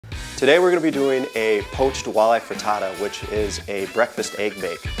Today we're going to be doing a poached walleye frittata, which is a breakfast egg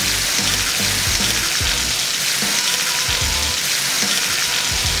bake.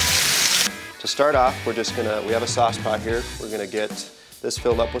 To start off, we have a sauce pot here. We're going to get this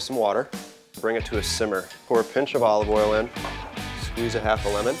filled up with some water, bring it to a simmer. Pour a pinch of olive oil in, squeeze a half a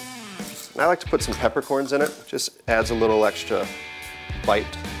lemon. And I like to put some peppercorns in it, just adds a little extra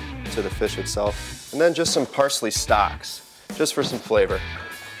bite to the fish itself. And then just some parsley stalks, just for some flavor.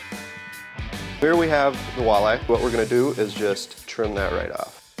 Here we have the walleye. What we're going to do is just trim that right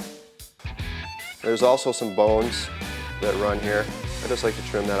off. There's also some bones that run here. I just like to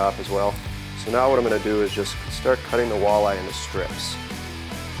trim that off as well. So now what I'm going to do is just start cutting the walleye into strips.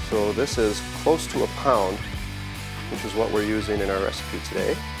 So this is close to a pound, which is what we're using in our recipe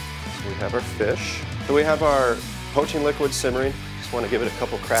today. So we have our fish. So we have our poaching liquid simmering. Just want to give it a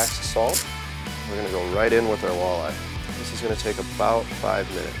couple cracks of salt. We're going to go right in with our walleye. This is going to take about 5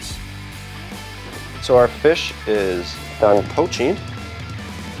 minutes. So our fish is done poaching.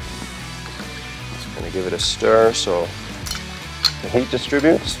 Just going to give it a stir so the heat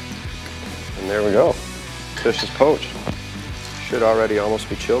distributes. And there we go. Fish is poached. Should already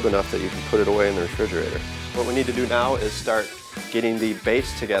almost be chilled enough that you can put it away in the refrigerator. What we need to do now is start getting the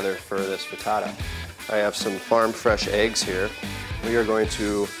base together for this frittata. I have some farm fresh eggs here. We are going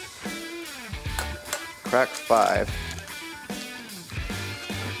to crack 5.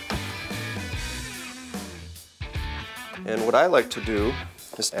 And what I like to do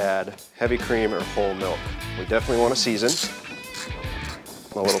is add heavy cream or whole milk. We definitely want to season.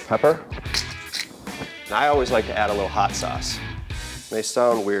 A little pepper. And I always like to add a little hot sauce. It may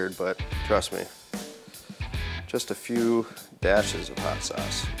sound weird, but trust me. Just a few dashes of hot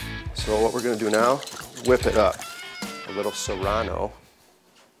sauce. So what we're going to do now, whip it up. A little serrano.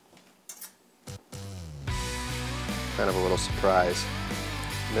 Kind of a little surprise.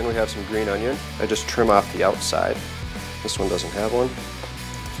 And then we have some green onion. I just trim off the outside. This one doesn't have one.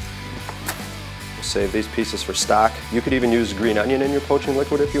 We'll save these pieces for stock. You could even use green onion in your poaching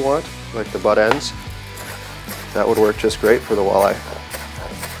liquid if you want, like the butt ends. That would work just great for the walleye.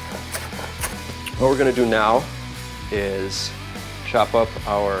 What we're going to do now is chop up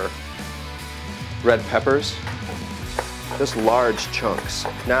our red peppers, just large chunks.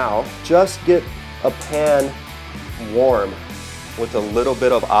 Now, just get a pan warm with a little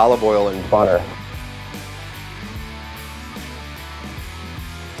bit of olive oil and butter.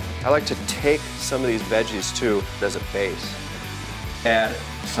 I like to take some of these veggies too as a base. Add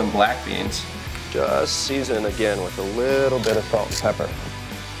some black beans. Just season again with a little bit of salt and pepper.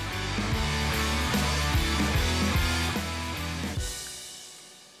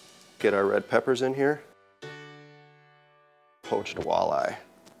 Get our red peppers in here. Poached walleye.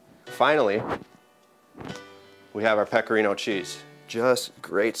 Finally, we have our pecorino cheese. Just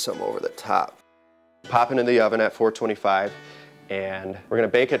grate some over the top. Pop it in the oven at 425. And we're going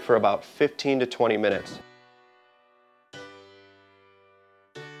to bake it for about 15 to 20 minutes.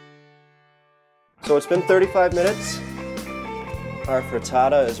 So it's been 35 minutes. Our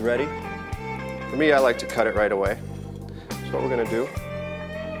frittata is ready. For me, I like to cut it right away. So what we're going to do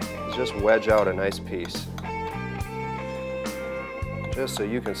is just wedge out a nice piece. Just so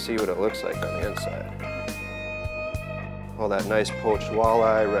you can see what it looks like on the inside. All that nice poached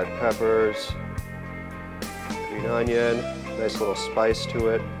walleye, red peppers, green onion. Nice little spice to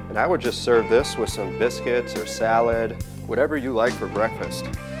it. And I would just serve this with some biscuits or salad, whatever you like for breakfast.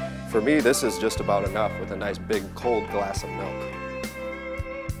 For me, this is just about enough with a nice big cold glass of milk.